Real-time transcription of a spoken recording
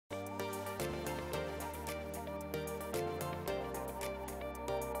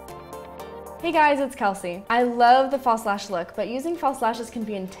Hey guys, it's Kelsey. I love the false lash look, but using false lashes can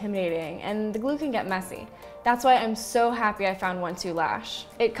be intimidating and the glue can get messy. That's why I'm so happy I found One Two Lash.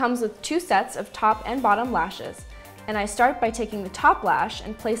 It comes with 2 sets of top and bottom lashes, and I start by taking the top lash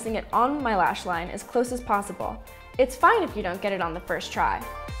and placing it on my lash line as close as possible. It's fine if you don't get it on the first try.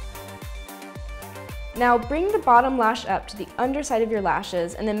 Now bring the bottom lash up to the underside of your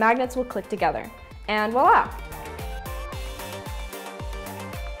lashes and the magnets will click together. And voila!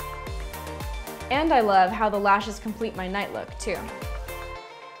 And I love how the lashes complete my night look too.